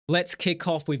Let's kick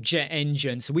off with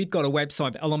JetEngine. So we've got a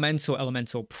website, Elementor,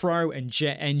 Elementor Pro, and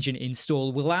JetEngine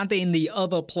installed. We'll add in the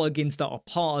other plugins that are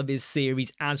part of this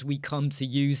series as we come to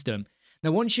use them.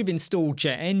 Now, once you've installed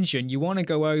JetEngine, you want to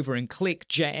go over and click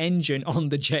JetEngine on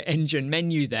the JetEngine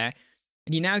menu there.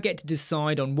 And you now get to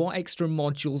decide on what extra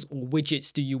modules or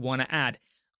widgets do you want to add.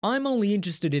 I'm only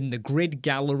interested in the grid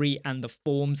gallery and the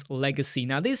forms legacy.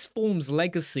 Now, this forms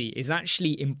legacy is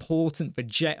actually important for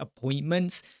jet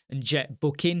appointments and jet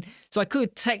booking. So I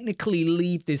could technically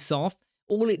leave this off.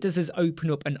 All it does is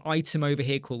open up an item over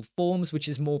here called forms, which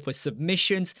is more for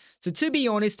submissions. So to be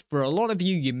honest, for a lot of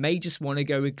you, you may just want to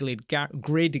go with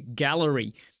grid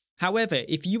gallery. However,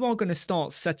 if you are going to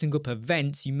start setting up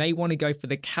events, you may want to go for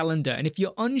the calendar. And if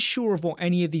you're unsure of what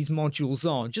any of these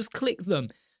modules are, just click them.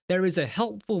 There is a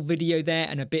helpful video there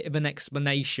and a bit of an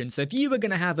explanation. So if you were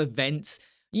going to have events,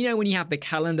 you know, when you have the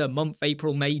calendar, month,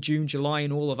 April, May, June, July,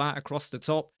 and all of that across the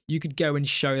top, you could go and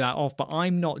show that off. But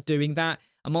I'm not doing that.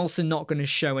 I'm also not going to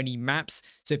show any maps.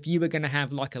 So if you were going to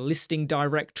have like a listing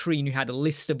directory and you had a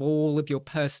list of all of your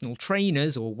personal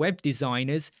trainers or web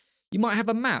designers, you might have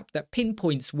a map that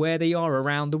pinpoints where they are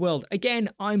around the world. Again,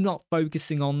 I'm not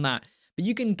focusing on that. But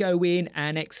you can go in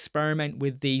and experiment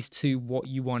with these to what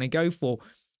you want to go for.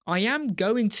 I am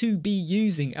going to be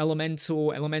using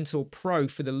Elementor Pro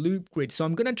for the loop grid, so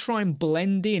I'm going to try and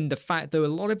blend in the fact that a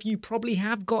lot of you probably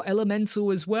have got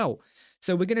Elementor as well.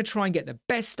 So we're going to try and get the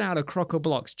best out of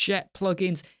Crocoblock's Jet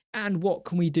plugins and what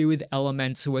can we do with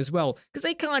Elementor as well, because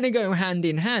they kind of go hand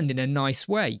in hand in a nice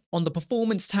way. On the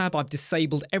Performance tab, I've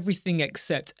disabled everything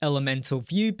except Elementor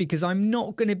View because I'm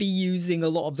not going to be using a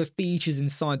lot of the features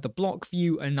inside the block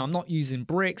view and I'm not using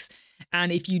bricks.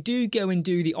 And if you do go and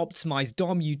do the optimized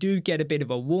DOM, you do get a bit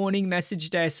of a warning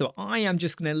message there. So I am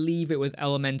just going to leave it with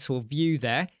Elementor View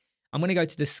there. I'm going to go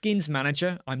to the skins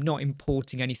manager. I'm not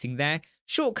importing anything there.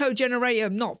 Shortcode generator,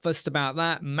 I'm not fussed about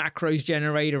that. Macros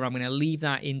generator, I'm going to leave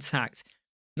that intact.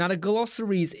 Now the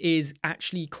glossaries is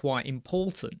actually quite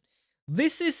important.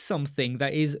 This is something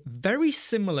that is very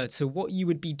similar to what you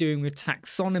would be doing with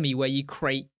taxonomy, where you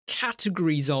create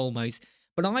categories almost.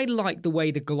 But I like the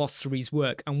way the glossaries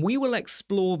work, and we will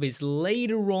explore this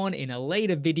later on in a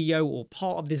later video or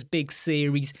part of this big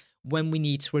series when we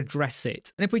need to address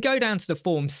it. And if we go down to the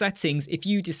form settings, if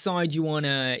you decide you want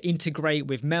to integrate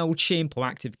with MailChimp or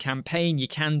ActiveCampaign, you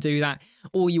can do that.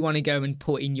 Or you want to go and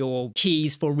put in your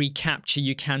keys for reCAPTCHA,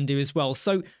 you can do as well.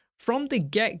 So from the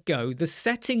get-go, the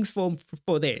settings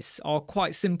for this are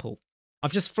quite simple.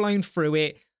 I've just flown through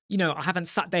it. You know, I haven't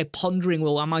sat there pondering,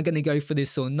 well, am I going to go for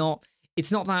this or not?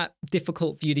 It's not that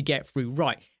difficult for you to get through.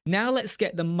 Right, now let's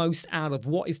get the most out of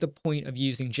what is the point of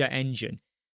using JetEngine.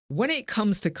 When it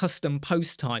comes to custom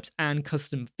post types and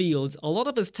custom fields, a lot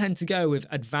of us tend to go with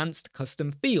advanced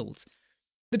custom fields.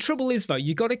 The trouble is though,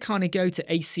 you got to kind of go to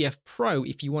ACF Pro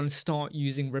if you want to start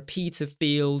using repeater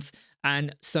fields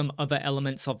and some other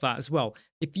elements of that as well.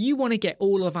 If you want to get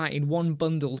all of that in one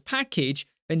bundled package,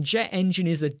 then JetEngine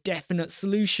is a definite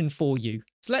solution for you.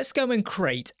 So let's go and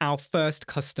create our first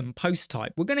custom post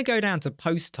type. We're going to go down to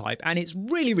post type and it's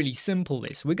really simple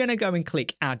this. We're going to go and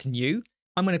click add new.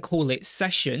 I'm going to call it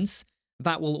sessions.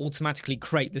 That will automatically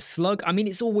create the slug. I mean,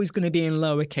 it's always going to be in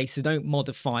lowercase, so don't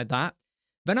modify that.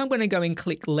 Then I'm going to go and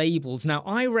click labels. Now,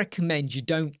 I recommend you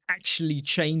don't actually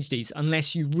change these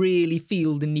unless you really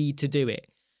feel the need to do it.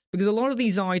 Because a lot of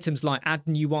these items like add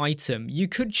new item, you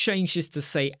could change this to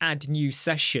say add new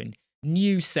session,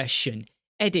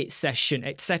 edit session,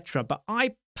 etc. But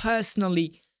I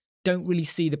personally don't really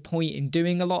see the point in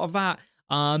doing a lot of that.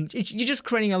 You're just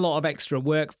creating a lot of extra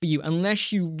work for you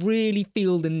unless you really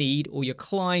feel the need or your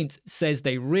client says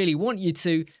they really want you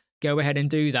to go ahead and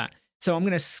do that. So I'm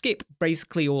going to skip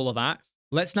basically all of that.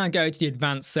 Let's now go to the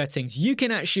advanced settings. You can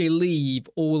actually leave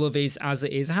all of this as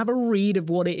it is. Have a read of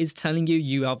what it is telling you.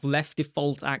 You have left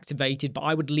default activated, but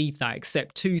I would leave that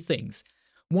except two things.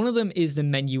 One of them is the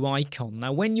menu icon.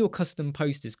 Now, when your custom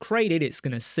post is created, it's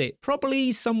going to sit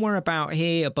probably somewhere about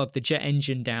here above the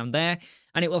JetEngine down there,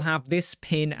 and it will have this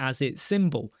pin as its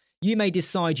symbol. You may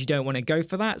decide you don't want to go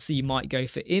for that, so you might go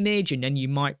for image, and then you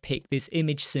might pick this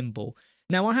image symbol.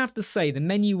 Now, I have to say, the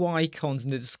menu icons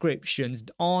and the descriptions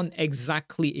aren't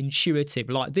exactly intuitive.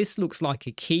 Like, this looks like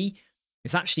a key.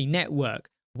 It's actually network.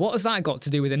 What has that got to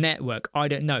do with a network? I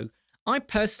don't know. I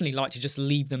personally like to just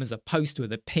leave them as a post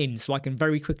with a pin so I can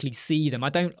very quickly see them. I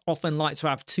don't often like to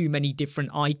have too many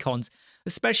different icons,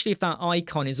 especially if that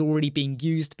icon is already being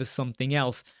used for something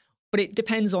else. But it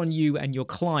depends on you and your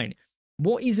client.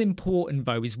 What is important,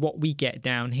 though, is what we get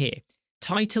down here.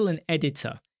 Title and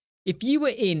editor. If you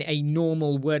were in a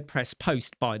normal WordPress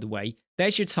post, by the way,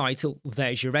 there's your title,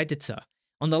 there's your editor.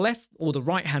 On the left or the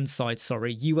right hand side,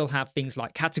 sorry, you will have things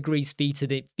like categories,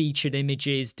 featured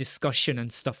images, discussion,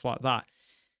 and stuff like that.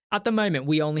 At the moment,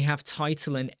 we only have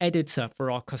title and editor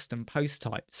for our custom post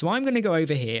type. So I'm going to go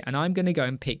over here and I'm going to go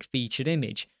and pick featured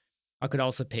image. I could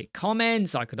also pick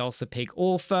comments. I could also pick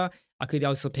author. I could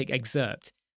also pick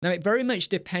excerpt. Now, it very much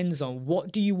depends on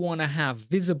what do you want to have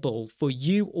visible for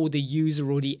you or the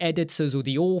user or the editors or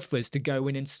the authors to go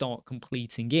in and start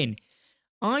completing in.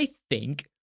 I think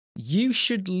you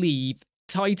should leave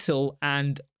title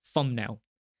and thumbnail,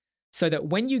 so that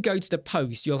when you go to the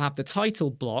post, you'll have the title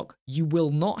block. You will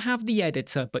not have the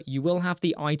editor, but you will have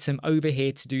the item over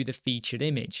here to do the featured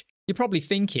image. You're probably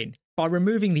thinking, by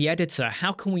removing the editor,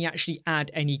 how can we actually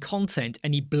add any content,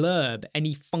 any blurb,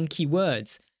 any funky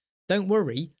words? Don't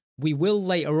worry, we will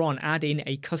later on add in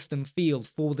a custom field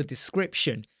for the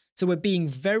description. So we're being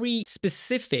very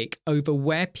specific over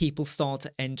where people start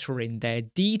to enter in their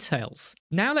details.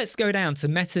 Now let's go down to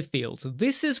meta fields.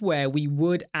 This is where we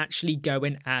would actually go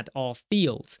and add our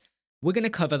fields. We're going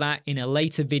to cover that in a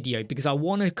later video because I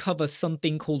want to cover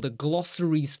something called the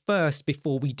glossaries first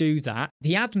before we do that.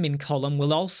 The admin column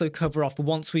will also cover off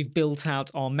once we've built out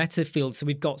our meta field, so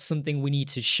we've got something we need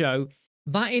to show.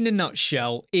 That in a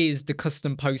nutshell is the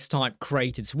custom post type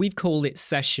created. So we've called it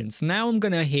sessions. Now I'm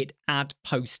going to hit add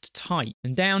post type.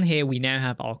 And down here we now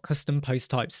have our custom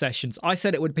post type sessions. I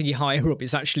said it would be higher up.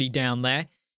 It's actually down there.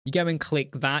 You go and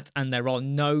click that and there are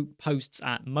no posts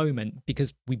at the moment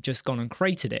because we've just gone and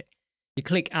created it. You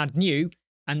click add new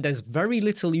and there's very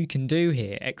little you can do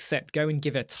here except go and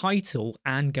give a title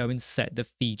and go and set the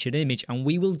featured image. And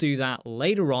we will do that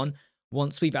later on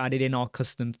once we've added in our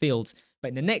custom fields. But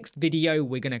in the next video,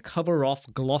 we're going to cover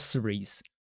off glossaries.